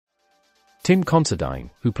Tim Considine,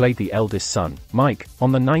 who played the eldest son, Mike,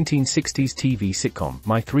 on the 1960s TV sitcom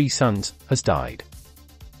My Three Sons, has died.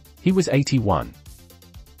 He was 81.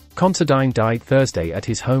 Considine died Thursday at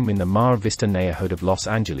his home in the Mar Vista neighborhood of Los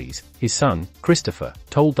Angeles, his son, Christopher,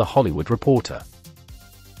 told The Hollywood Reporter.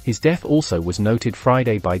 His death also was noted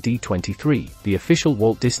Friday by D23, the official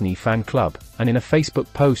Walt Disney fan club, and in a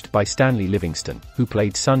Facebook post by Stanley Livingstone, who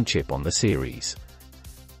played son Chip on the series.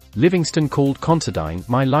 Livingstone called Considine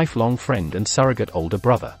my lifelong friend and surrogate older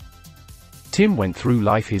brother. Tim went through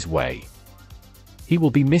life his way. He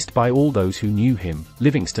will be missed by all those who knew him,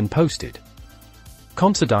 Livingstone posted.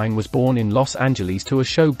 Considine was born in Los Angeles to a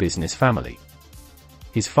show business family.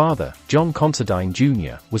 His father, John Considine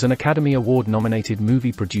Jr., was an Academy Award-nominated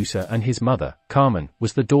movie producer, and his mother, Carmen,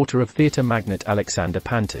 was the daughter of theater magnate Alexander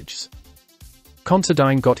Pantoja.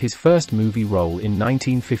 Considine got his first movie role in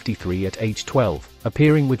 1953 at age 12,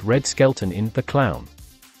 appearing with Red Skelton in The Clown.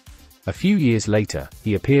 A few years later,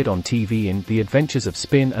 he appeared on TV in The Adventures of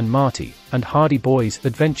Spin and Marty, and Hardy Boys'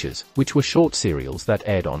 Adventures, which were short serials that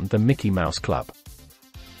aired on The Mickey Mouse Club.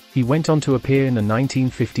 He went on to appear in the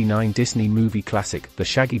 1959 Disney movie classic The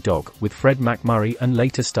Shaggy Dog with Fred MacMurray, and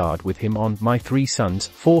later starred with him on My Three Sons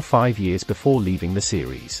 5 years before leaving the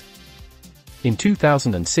series. In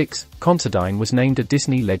 2006, Considine was named a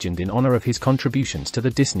Disney legend in honor of his contributions to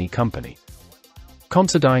the Disney Company.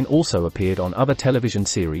 Considine also appeared on other television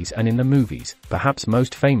series and in the movies, perhaps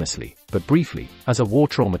most famously, but briefly, as a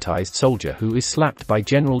war-traumatized soldier who is slapped by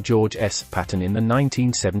General George S. Patton in the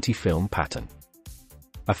 1970 film Patton.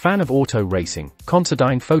 A fan of auto racing,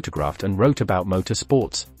 Considine photographed and wrote about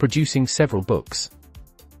motorsports, producing several books.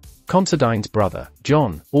 Considine's brother,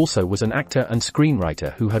 John, also was an actor and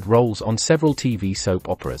screenwriter who had roles on several TV soap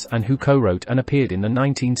operas and who co-wrote and appeared in the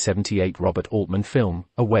 1978 Robert Altman film,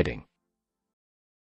 A Wedding.